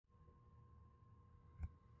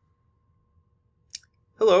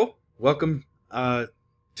Hello, welcome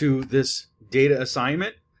to this data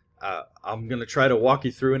assignment. I'm going to try to walk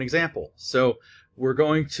you through an example. So we're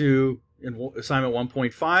going to, in assignment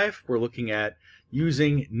 1.5, we're looking at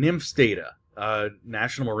using NMFS data,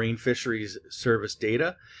 National Marine Fisheries Service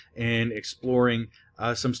data, and exploring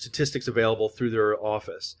some statistics available through their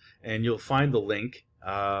office. And you'll find the link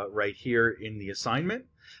right here in the assignment.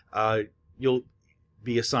 You'll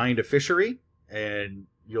be assigned a fishery, and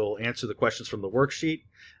you'll answer the questions from the worksheet.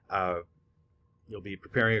 You'll be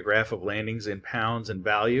preparing a graph of landings in pounds and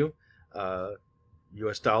value,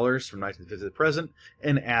 US dollars from 1950 to the present,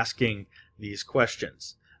 and asking these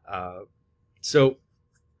questions. So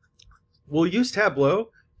we'll use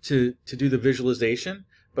Tableau to do the visualization,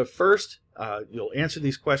 but first you'll answer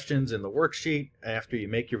these questions in the worksheet after you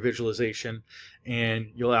make your visualization,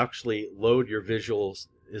 and you'll actually load your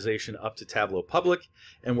visualization up to Tableau Public,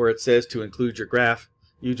 and where it says to include your graph,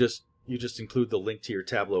 you just include the link to your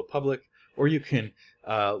Tableau Public, or you can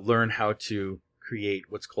learn how to create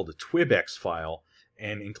what's called a TWIBX file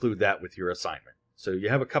and include that with your assignment. So you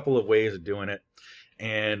have a couple of ways of doing it,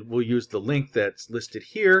 and we'll use the link that's listed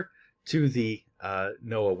here to the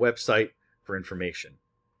NOAA website for information.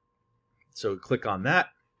 So click on that.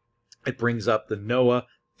 It brings up the NOAA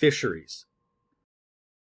fisheries.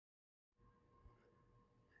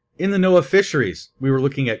 In the NOAA fisheries, we were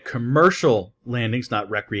looking at commercial landings, not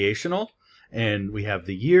recreational. And we have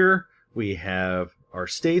the year, we have our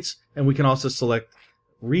states, and we can also select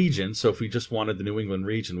region. So if we just wanted the New England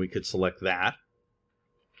region, we could select that.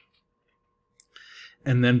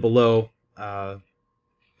 And then below, you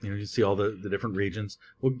can see all the different regions.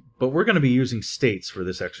 But we're going to be using states for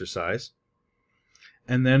this exercise.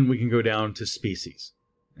 And then we can go down to species.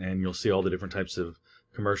 And you'll see all the different types of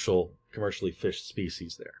commercially fished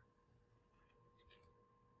species there.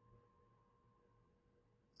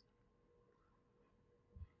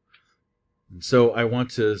 And so I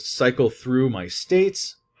want to cycle through my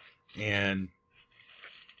states and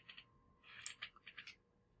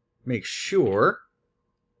make sure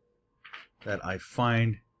that I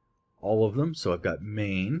find all of them. So I've got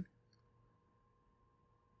Maine.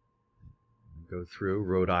 Go through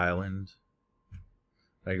Rhode Island.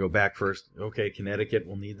 I go back first. Okay, Connecticut,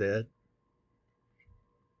 we'll need that.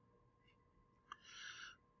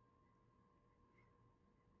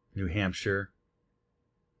 New Hampshire.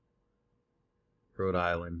 Rhode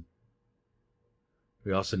Island.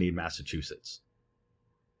 We also need Massachusetts.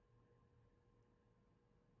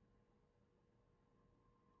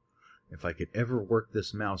 If I could ever work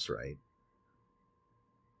this mouse right.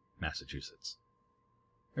 Massachusetts.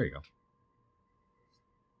 There you go.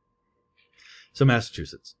 So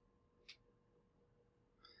Massachusetts.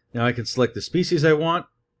 Now I can select the species I want,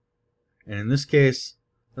 and in this case,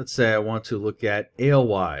 let's say I want to look at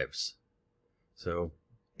alewives. So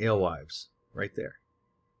alewives, right there.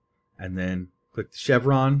 And then click the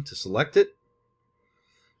chevron to select it.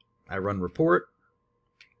 I run report.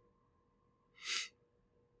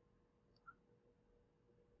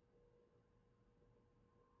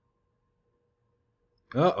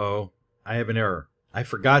 Uh-oh, I have an error. I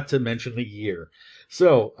forgot to mention the year.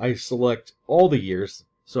 So I select all the years.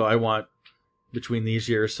 So I want between these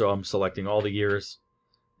years, so I'm selecting all the years.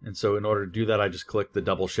 And so in order to do that, I just click the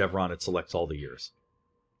double chevron. It selects all the years.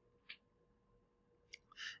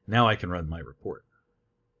 Now I can run my report.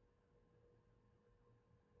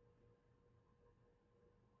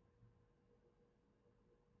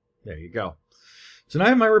 There you go. So now I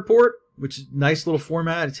have my report, which is a nice little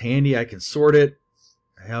format. It's handy. I can sort it.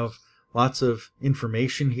 I have lots of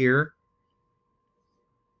information here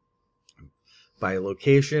by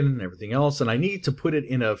location and everything else, and I need to put it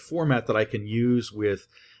in a format that I can use with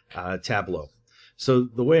Tableau. So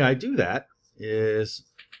the way I do that is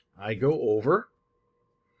I go over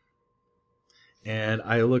and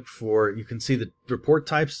I look for, you can see the report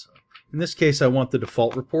types. In this case, I want the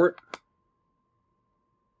default report.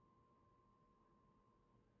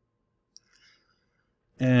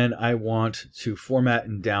 And I want to format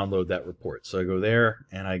and download that report. So I go there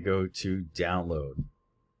and I go to download.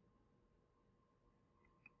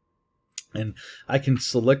 And I can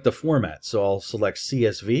select the format. So I'll select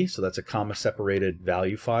CSV, so that's a comma-separated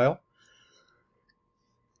value file.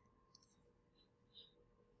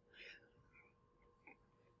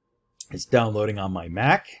 It's downloading on my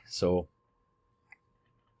Mac, so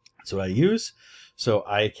that's what I use. So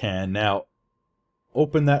I can now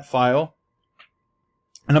open that file.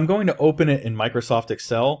 And I'm going to open it in Microsoft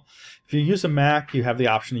Excel. If you use a Mac, you have the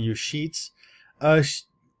option to use Sheets. You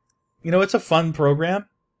know, it's a fun program,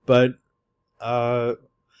 but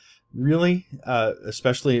really,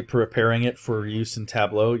 especially preparing it for use in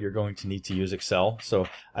Tableau, you're going to need to use Excel. So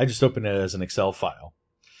I just open it as an Excel file.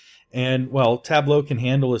 And well, Tableau can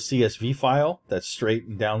handle a CSV file that's straight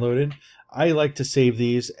and downloaded. I like to save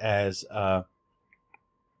these as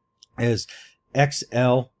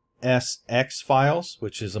XLSX files,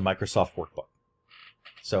 which is a Microsoft workbook.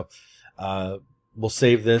 So we'll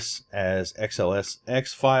save this as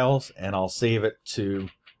XLSX files, and I'll save it to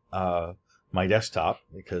my desktop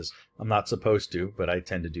because I'm not supposed to, but I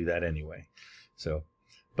tend to do that anyway. So,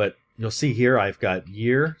 but you'll see here I've got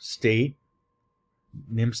year, state,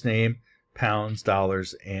 NIMS name, pounds,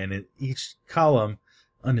 dollars, and in each column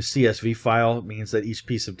on the CSV file, it means that each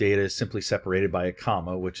piece of data is simply separated by a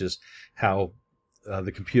comma, which is how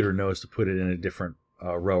the computer knows to put it in a different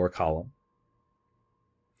row or column.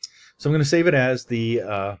 So I'm going to save it as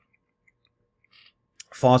the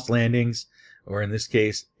Foss Landings, or in this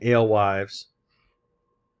case, alewives,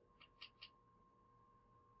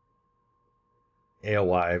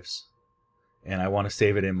 and I want to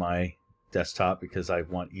save it in my desktop because I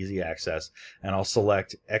want easy access, and I'll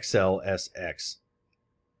select XLSX.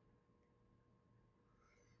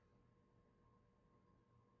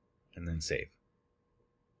 And then save.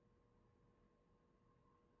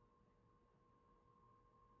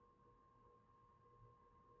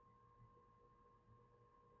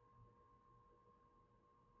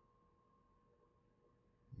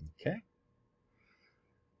 Okay.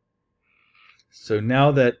 So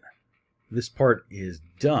now that this part is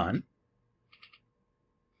done,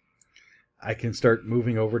 I can start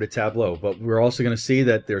moving over to Tableau. But we're also going to see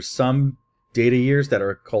that there's some data years that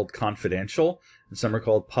are called confidential and some are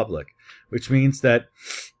called public, which means that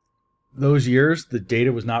those years the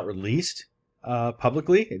data was not released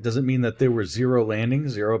publicly. It doesn't mean that there were 0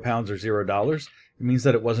 landings, 0 pounds, or $0. It means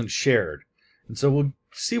that it wasn't shared. And so we'll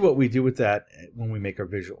see what we do with that when we make our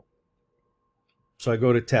visual. So I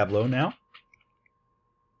go to Tableau now.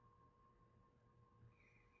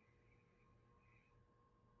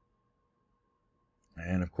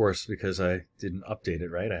 And of course, because I didn't update it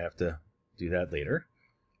right, I have to do that later.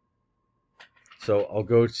 So I'll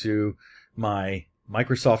go to my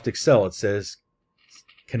Microsoft Excel. It says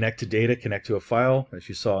connect to data, connect to a file, as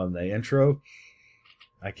you saw in the intro.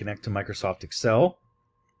 I connect to Microsoft Excel.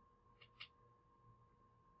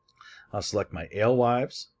 I'll select my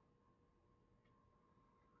alewives.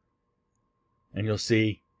 And you'll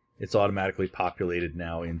see it's automatically populated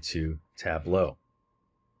now into Tableau.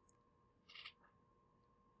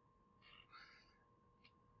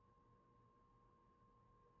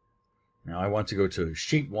 Now I want to go to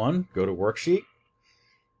Sheet 1, go to Worksheet,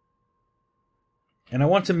 and I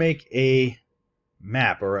want to make a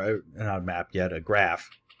map, or not a map yet, a graph,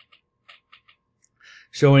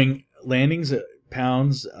 showing landings,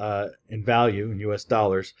 pounds in value in US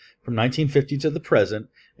dollars from 1950 to the present,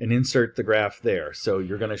 and insert the graph there. So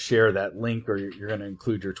you're going to share that link, or you're going to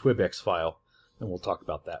include your TwibX file, and we'll talk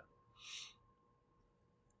about that.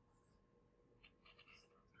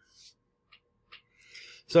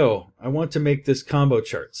 So I want to make this combo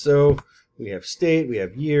chart. So we have state, we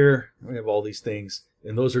have year, we have all these things,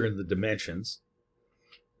 and those are in the dimensions.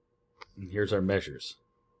 And here's our measures.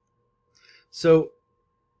 So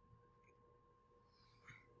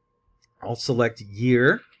I'll select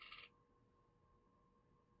year.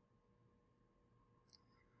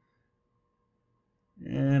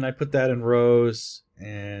 And I put that in rows,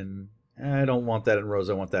 and I don't want that in rows,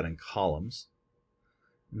 I want that in columns.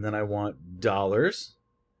 And then I want dollars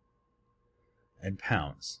and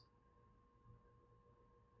pounds.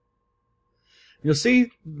 You'll see it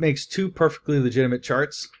makes 2 perfectly legitimate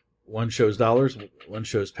charts. One shows dollars, one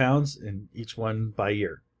shows pounds, and each one by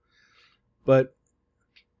year. But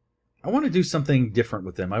I want to do something different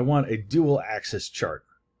with them. I want a dual axis chart.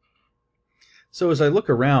 So as I look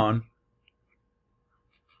around,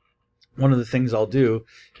 one of the things I'll do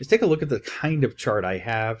is take a look at the kind of chart I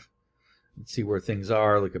have. Let's see where things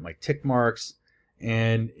are, look at my tick marks.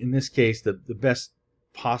 And in this case, the best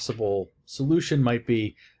possible solution might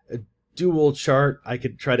be a dual chart. I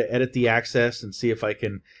could try to edit the axis and see if I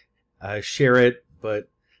can share it, but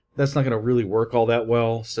that's not going to really work all that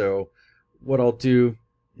well. So what I'll do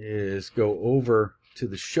is go over to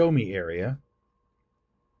the Show Me area.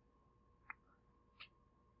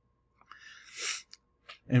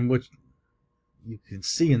 And what you can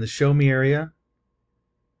see in the Show Me area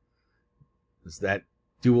is that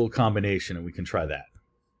dual combination, and we can try that.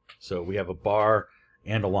 So we have a bar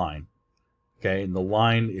and a line. Okay, and the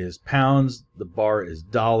line is pounds, the bar is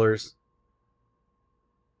dollars.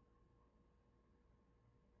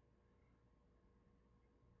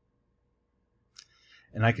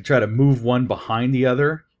 And I could try to move one behind the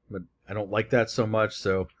other, but I don't like that so much,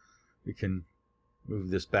 so we can move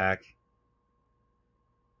this back.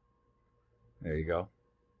 There you go.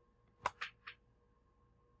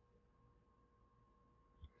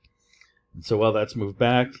 And so while that's moved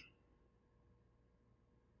back,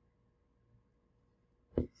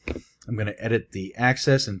 I'm going to edit the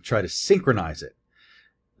axis and try to synchronize it.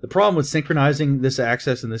 The problem with synchronizing this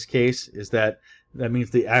axis in this case is that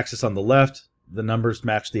means the axis on the left, the numbers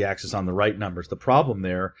match the axis on the right numbers. The problem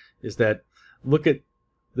there is that look at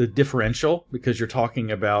the differential, because you're talking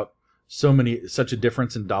about such a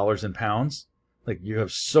difference in dollars and pounds. Like you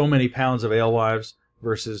have so many pounds of alewives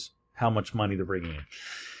versus how much money they're bringing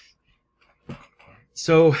in.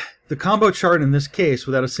 So the combo chart in this case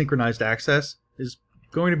without a synchronized axis is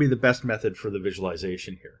going to be the best method for the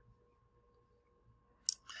visualization here.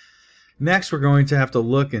 Next, we're going to have to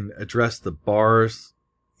look and address the bars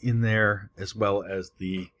in there as well as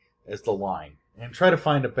the line and try to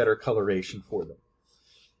find a better coloration for them.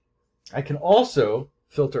 I can also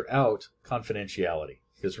filter out confidentiality,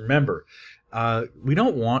 because remember, we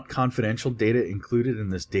don't want confidential data included in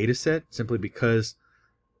this data set simply because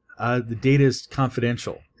the data is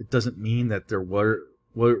confidential. It doesn't mean that there were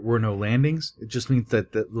no landings. It just means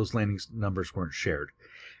that those landings numbers weren't shared.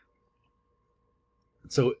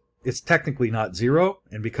 So it's technically not zero,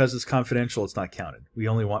 and because it's confidential, it's not counted. We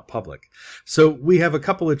only want public. So we have a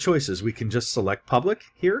couple of choices. We can just select public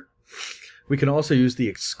here. We can also use the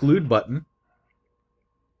exclude button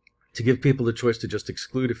to give people the choice to just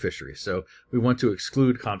exclude a fishery. So we want to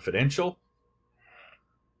exclude confidential,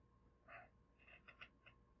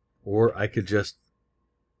 or I could just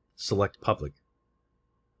select public.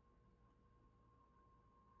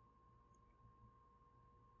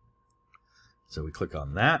 So we click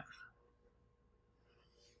on that.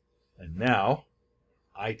 And now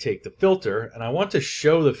I take the filter and I want to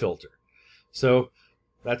show the filter. So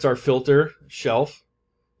that's our filter shelf.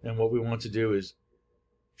 And what we want to do is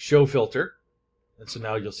show filter. And so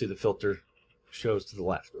now you'll see the filter shows to the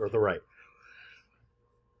left or the right.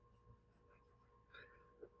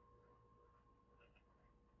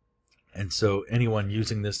 And so anyone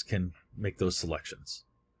using this can make those selections.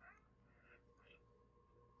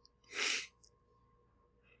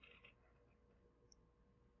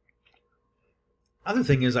 Other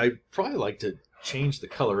thing is, I probably like to change the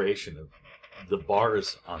coloration of the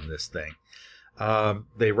bars on this thing.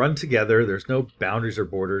 They run together. There's no boundaries or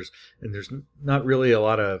borders, and there's not really a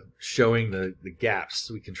lot of showing the gaps.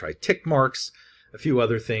 So we can try tick marks, a few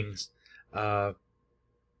other things, but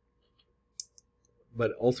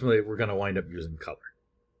ultimately we're going to wind up using color.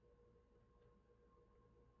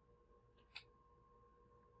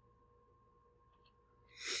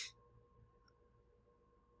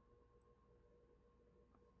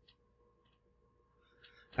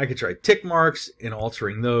 I could try tick marks and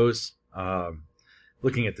altering those,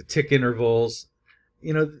 looking at the tick intervals.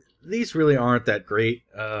 You know, these really aren't that great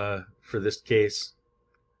for this case.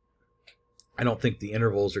 I don't think the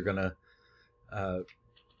intervals are going to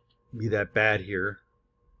be that bad here.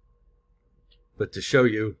 But to show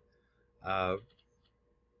you what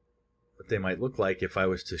they might look like if I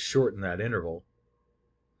was to shorten that interval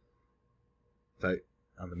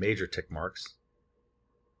on the major tick marks.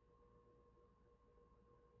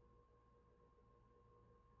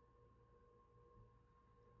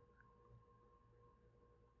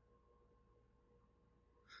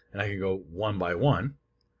 And I can go one by one.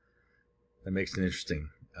 That makes an interesting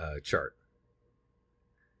chart.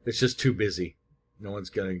 It's just too busy. No one's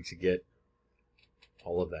going to get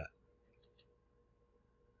all of that.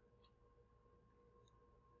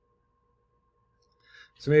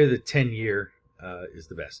 So maybe the 10-year is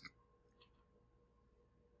the best.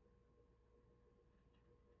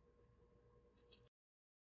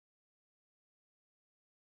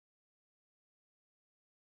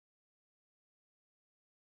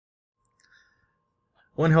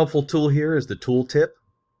 One helpful tool here is the tooltip.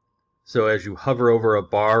 So as you hover over a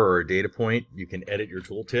bar or a data point, you can edit your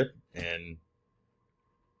tooltip, and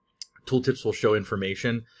tooltips will show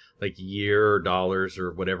information like year or dollars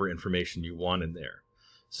or whatever information you want in there.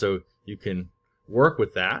 So you can work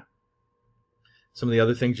with that. Some of the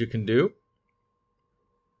other things you can do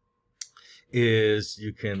is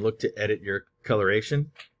you can look to edit your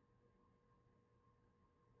coloration.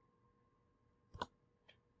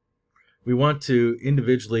 We want to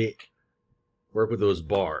individually work with those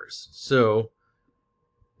bars. So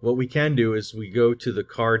what we can do is we go to the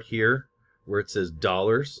card here where it says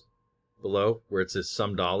dollars below, where it says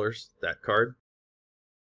some dollars, that card.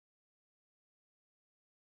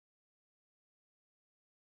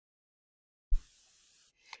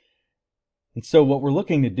 And so what we're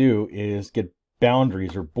looking to do is get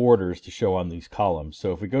boundaries or borders to show on these columns.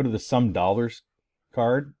 So if we go to the sum dollars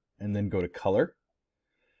card and then go to color,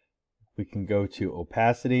 we can go to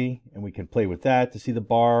opacity and we can play with that to see the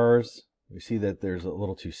bars. We see that there's a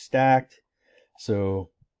little too stacked. So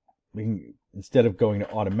we can, instead of going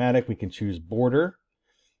to automatic, we can choose border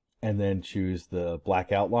and then choose the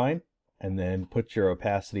black outline and then put your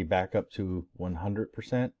opacity back up to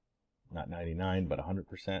 100%, not 99, but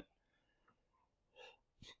 100%.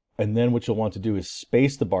 And then what you'll want to do is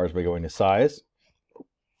space the bars by going to size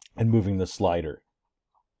and moving the slider.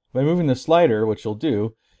 By moving the slider, what you'll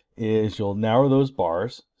do is you'll narrow those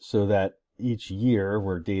bars so that each year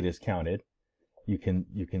where data is counted, you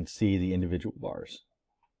can see the individual bars.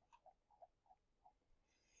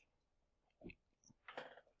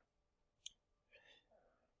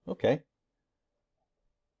 Okay.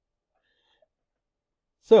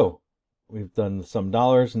 So we've done the sum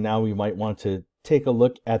dollars, and now we might want to take a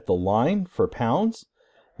look at the line for pounds,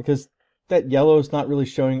 because that yellow is not really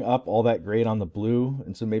showing up all that great on the blue,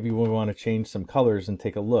 and so maybe we want to change some colors and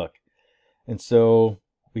take a look. And so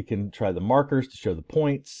we can try the markers to show the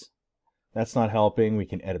points. That's not helping. We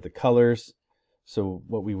can edit the colors. So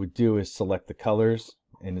what we would do is select the colors,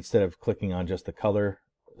 and instead of clicking on just the color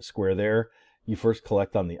square there, you first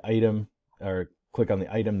click on the item that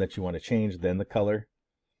you want to change, then the color.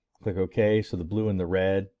 Click OK, so the blue and the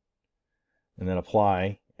red, and then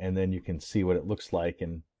apply, and then you can see what it looks like.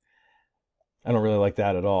 And I don't really like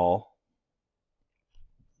that at all.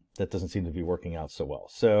 That doesn't seem to be working out so well.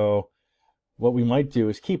 So what we might do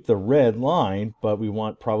is keep the red line, but we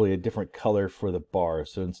want probably a different color for the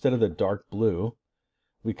bars. So instead of the dark blue,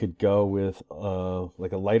 we could go with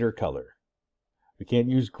like a lighter color. We can't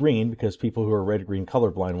use green because people who are red-green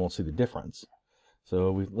colorblind won't see the difference.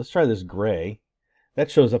 So let's try this gray.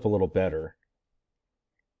 That shows up a little better.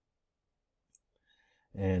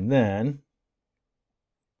 And then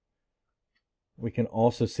we can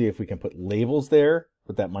also see if we can put labels there,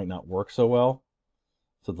 but that might not work so well.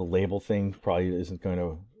 So the label thing probably isn't going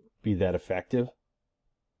to be that effective.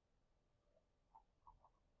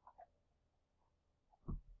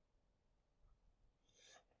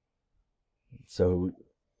 So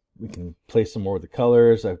we can play some more with the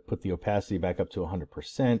colors. I've put the opacity back up to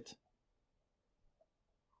 100%.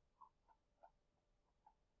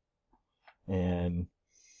 And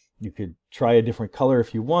you could try a different color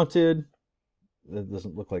if you wanted. That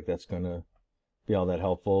doesn't look like that's going to be all that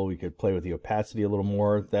helpful. We could play with the opacity a little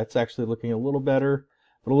more. That's actually looking a little better,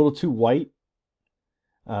 but a little too white.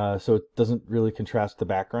 So it doesn't really contrast the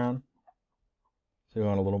background. So we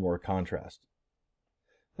want a little more contrast.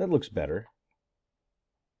 That looks better.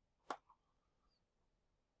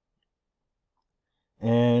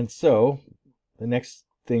 And so the next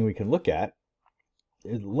thing we can look at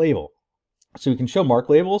is label. So we can show mark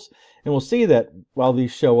labels, and we'll see that while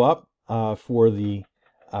these show up for the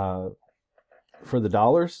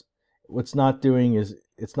dollars, what's not doing is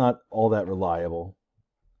it's not all that reliable.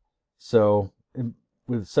 So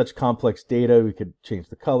with such complex data, we could change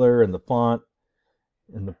the color and the font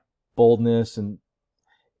and the boldness, and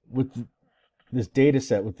with this data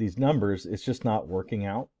set with these numbers, it's just not working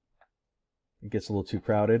out. It gets a little too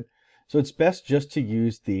crowded. So it's best just to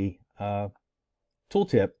use the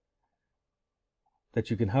tooltip that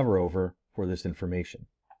you can hover over for this information.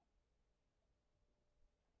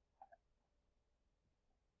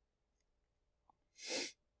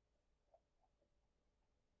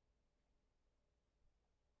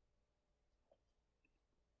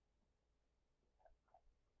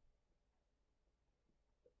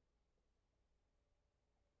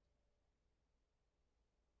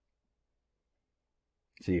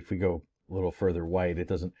 See, if we go a little further white, it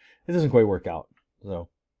doesn't quite work out. So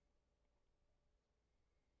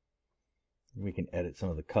we can edit some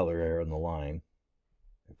of the color error on the line.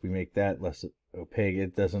 If we make that less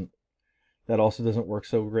opaque, that also doesn't work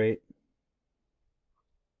so great.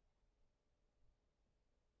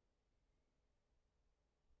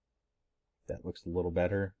 That looks a little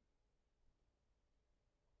better.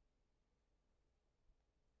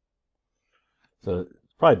 So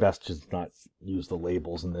probably best to not use the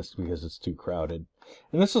labels in this because it's too crowded.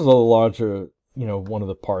 And this is a larger, one of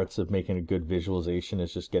the parts of making a good visualization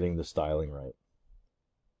is just getting the styling right.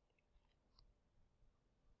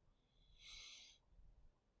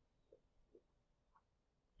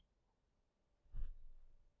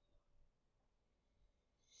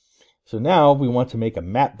 So now we want to make a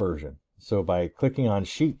map version. So by clicking on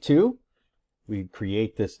Sheet 2, we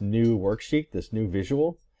create this new worksheet, this new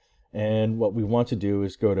visual. And what we want to do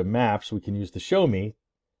is go to Maps. We can use the Show Me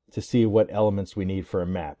to see what elements we need for a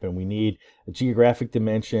map. And we need a geographic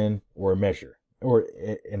dimension or a measure, or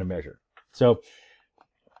in a measure. So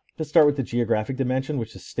let's start with the geographic dimension,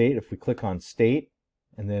 which is state. If we click on state,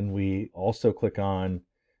 and then we also click on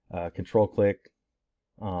control click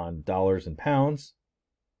on dollars and pounds.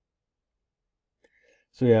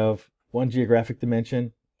 So we have one geographic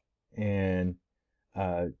dimension and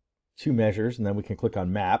two measures, and then we can click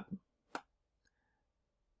on map.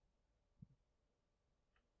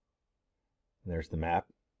 There's the map.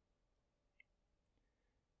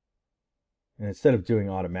 And instead of doing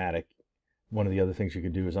automatic, one of the other things you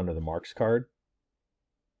can do is under the marks card.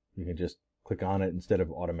 You can just click on it. Instead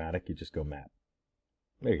of automatic, you just go map.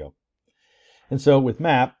 There you go. And so with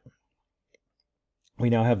map, we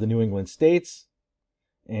now have the New England states,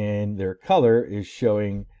 and their color is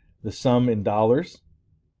showing the sum in dollars.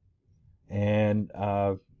 And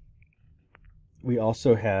we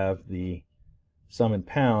also have the sum in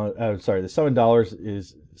pounds. The sum in dollars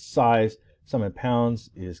is size. Sum in pounds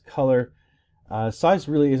is color. Size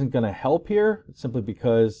really isn't going to help here, simply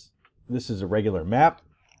because this is a regular map.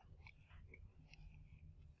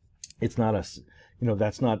 It's not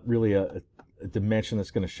that's not really a dimension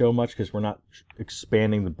that's going to show much, because we're not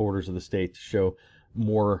expanding the borders of the state to show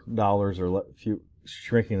more dollars or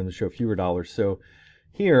shrinking them to show fewer dollars. So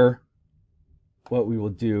here, what we will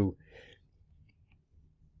do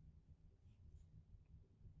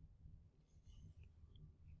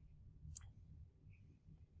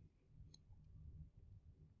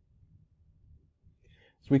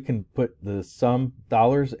is we can put the sum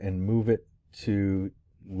dollars and move it to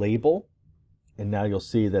label, and now you'll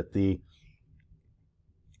see that the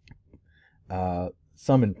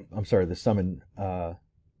sum in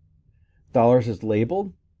dollars is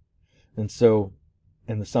labeled, and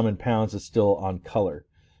the sum in pounds is still on color.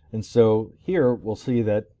 And so here we'll see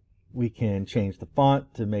that we can change the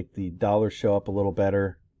font to make the dollars show up a little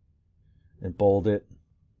better and bold it.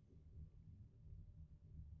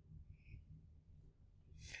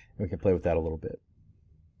 And we can play with that a little bit.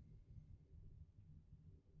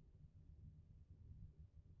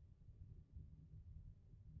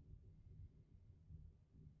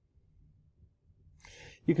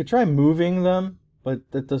 You could try moving them,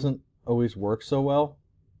 but that doesn't always work so well.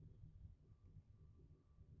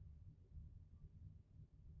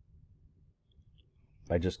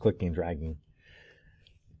 By just clicking and dragging.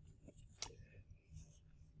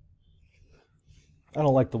 I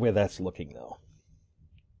don't like the way that's looking, though.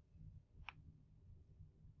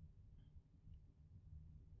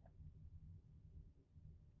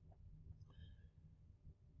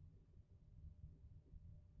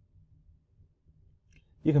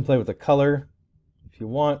 You can play with the color if you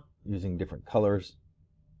want, using different colors.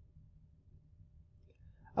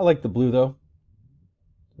 I like the blue, though.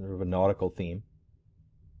 Sort of a nautical theme.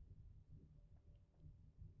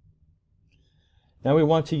 Now we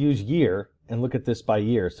want to use year and look at this by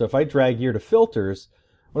year. So if I drag year to filters,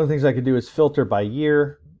 one of the things I could do is filter by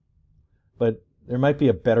year, but there might be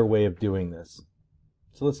a better way of doing this.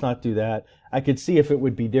 So let's not do that. I could see if it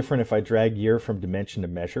would be different if I drag year from dimension to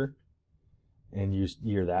measure and use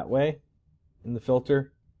year that way in the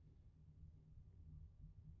filter.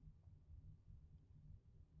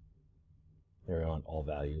 There we go, on all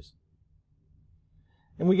values.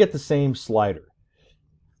 And we get the same slider.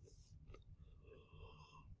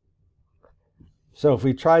 So if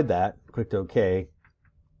we tried that, clicked OK,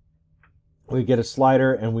 we get a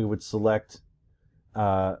slider and we would select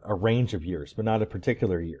a range of years, but not a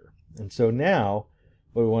particular year. And so now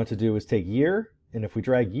what we want to do is take year, and if we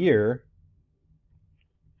drag year,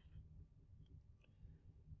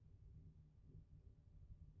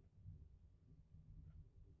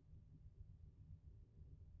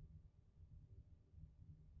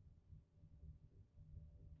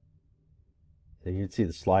 so you'd see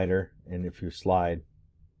the slider, and if you slide,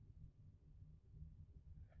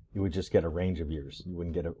 you would just get a range of years. You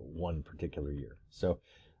wouldn't get one particular year. So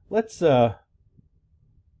let's, you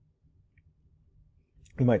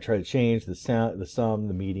might try to change the sum,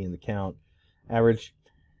 the median, the count, average.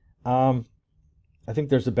 I think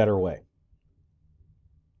there's a better way.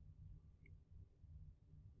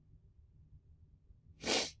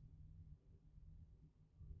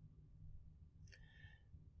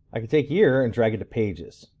 I could take year and drag it to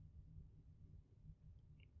pages.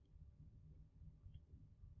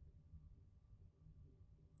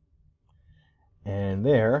 And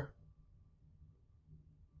there,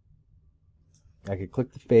 I could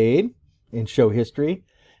click the fade and show history.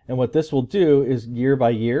 And what this will do is year by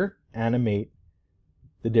year animate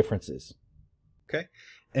the differences. Okay.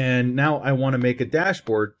 And now I want to make a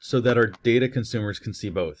dashboard so that our data consumers can see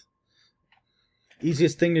both.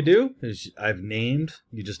 Easiest thing to do is I've named,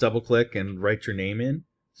 you just double click and write your name in.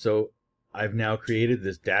 So I've now created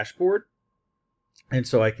this dashboard. And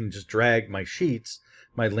so I can just drag my sheets,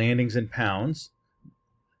 my landings in pounds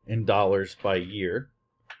and dollars by year.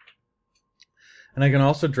 And I can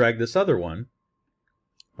also drag this other one,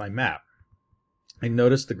 my map. And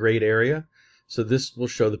notice the grayed area. So this will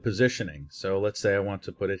show the positioning. So let's say I want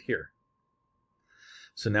to put it here.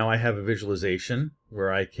 So now I have a visualization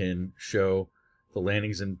where I can show the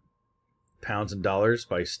landings in pounds and dollars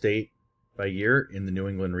by state, by year in the New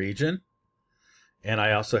England region. And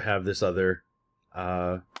I also have this other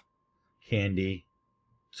handy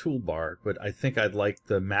toolbar, but I think I'd like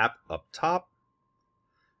the map up top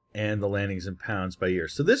and the landings in pounds by year.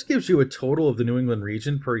 So this gives you a total of the New England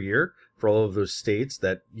region per year for all of those states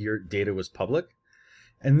that your data was public.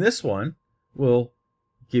 And this one will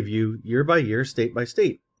give you year by year, state by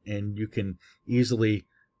state. And you can easily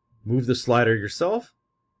move the slider yourself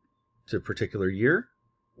to a particular year,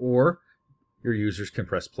 or your users can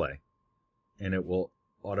press play and it will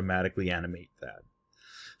automatically animate that.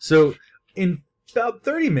 So in about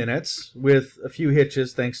 30 minutes, with a few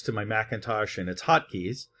hitches thanks to my Macintosh and its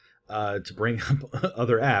hotkeys to bring up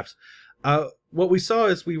other apps, what we saw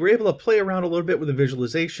is we were able to play around a little bit with the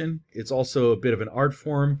visualization. It's also a bit of an art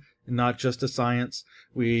form, not just a science.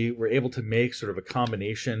 We were able to make sort of a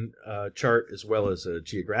combination chart as well as a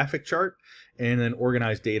geographic chart, and then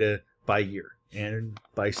organize data by year and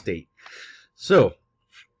by state. So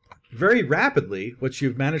very rapidly, what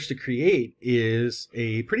you've managed to create is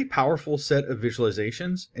a pretty powerful set of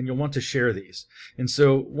visualizations, and you'll want to share these. And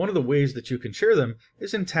so one of the ways that you can share them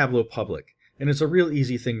is in Tableau Public, and it's a real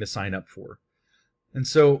easy thing to sign up for. And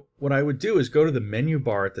so what I would do is go to the menu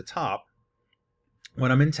bar at the top when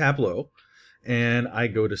I'm in Tableau, and I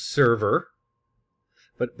go to Server.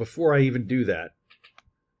 But before I even do that,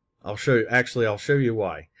 I'll show you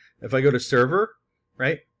why. If I go to Server,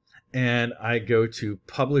 right, and I go to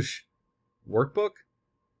Publish Workbook,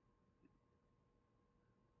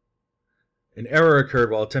 an error occurred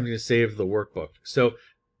while attempting to save the workbook. So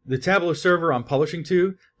the Tableau server I'm publishing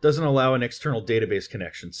to doesn't allow an external database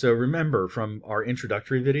connection. So remember from our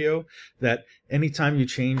introductory video that anytime you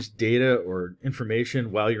change data or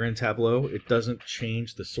information while you're in Tableau, it doesn't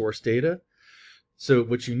change the source data. So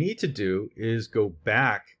what you need to do is go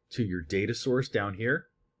back to your data source down here.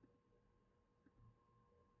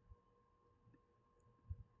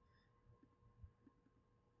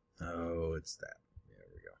 Oh, it's that. There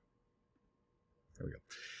we go. There we go.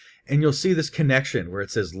 And you'll see this connection where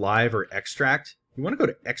it says live or extract. You want to go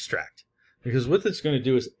to extract, because what it's going to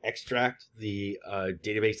do is extract the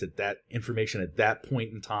database at that information at that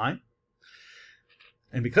point in time.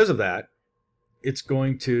 And because of that, it's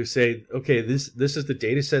going to say, okay, this is the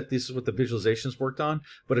data set, this is what the visualizations worked on,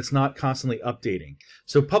 but it's not constantly updating.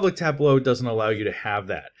 So public Tableau doesn't allow you to have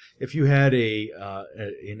that. If you had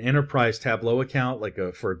an enterprise Tableau account, like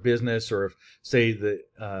for a business, or if, say, the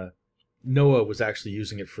NOAA was actually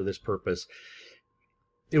using it for this purpose,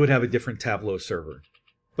 it would have a different Tableau server.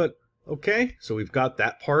 But okay, so we've got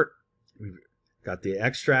that part. We've got the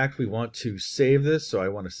extract. We want to save this, so I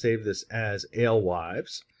want to save this as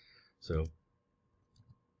alewives. So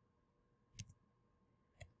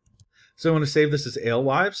I want to save this as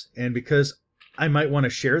alewives, and because I might want to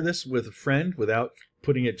share this with a friend without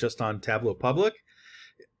putting it just on Tableau Public,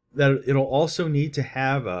 that it'll also need to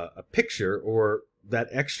have a picture or that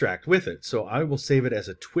extract with it. So I will save it as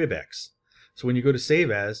a twibx. So when you go to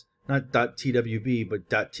save as, not .twb, but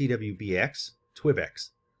 .twbx, twibx.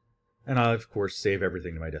 And I'll, of course, save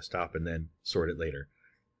everything to my desktop and then sort it later.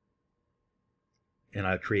 And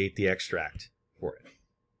I'll create the extract for it.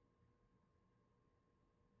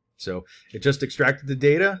 So it just extracted the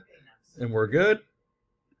data, and we're good.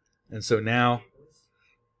 And so now,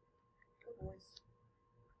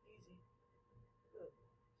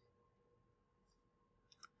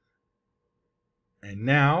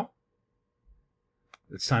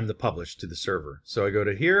 it's time to publish to the server. So I go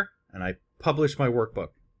to here, and I publish my workbook.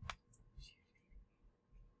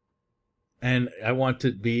 And I want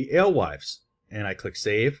to be alewives. And I click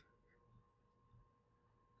Save.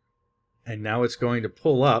 And now it's going to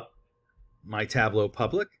pull up my Tableau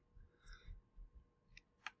Public.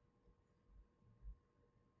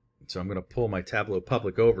 So I'm going to pull my Tableau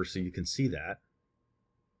Public over so you can see that.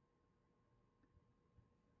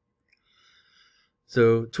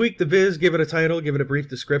 So tweak the viz, give it a title, give it a brief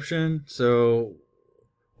description. So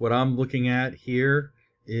what I'm looking at here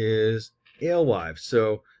is alewives.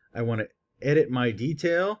 So I want to edit my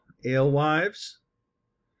detail, alewives.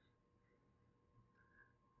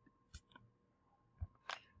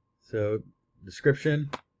 So description.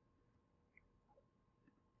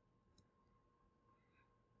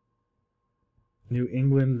 New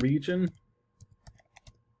England region.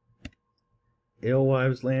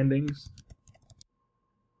 Alewives Landings,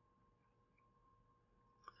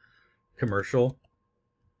 commercial,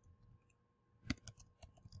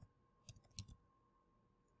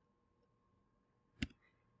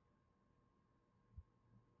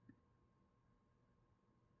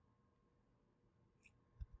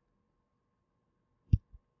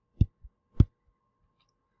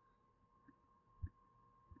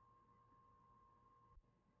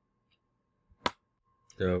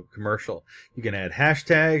 so commercial. You can add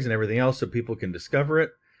hashtags and everything else so people can discover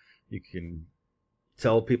it. You can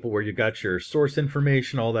tell people where you got your source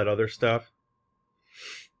information, all that other stuff.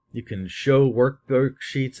 You can show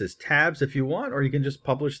worksheets as tabs if you want, or you can just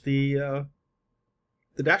publish the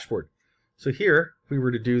dashboard. So here, if we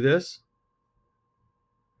were to do this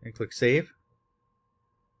and click Save,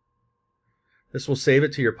 this will save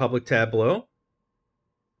it to your public Tableau.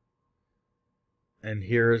 And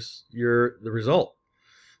here's the result.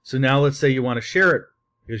 So now let's say you want to share it,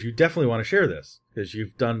 because you definitely want to share this, because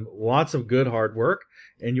you've done lots of good hard work,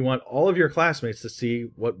 and you want all of your classmates to see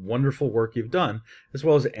what wonderful work you've done, as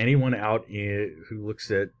well as anyone out who looks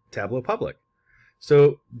at Tableau Public.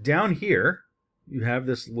 So down here, you have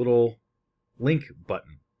this little link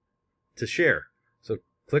button to share. So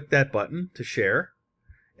click that button to share,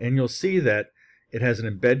 and you'll see that it has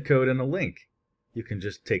an embed code and a link. You can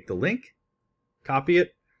just take the link, copy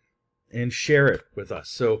it, and share it with us.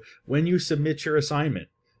 So when you submit your assignment,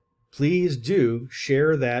 please do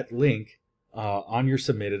share that link on your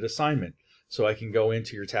submitted assignment, so I can go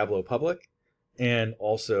into your Tableau Public and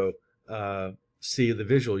also see the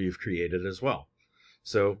visual you've created as well.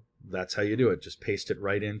 So that's how you do it. Just paste it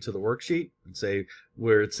right into the worksheet and say,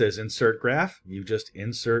 where it says insert graph, you just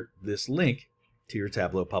insert this link to your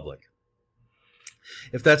Tableau Public.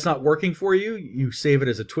 If that's not working for you, you save it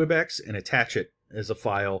as a TWIBX and attach it as a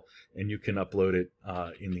file, and you can upload it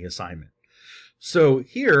in the assignment. So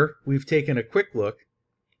here we've taken a quick look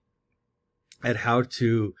at how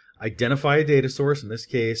to identify a data source, in this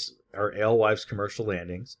case our Alewives Commercial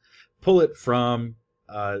Landings, pull it from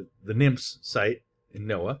the NMFS site in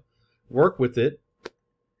NOAA, work with it,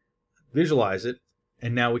 visualize it,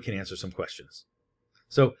 and now we can answer some questions.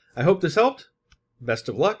 So I hope this helped. Best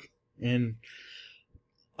of luck, and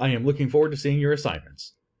I am looking forward to seeing your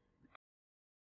assignments.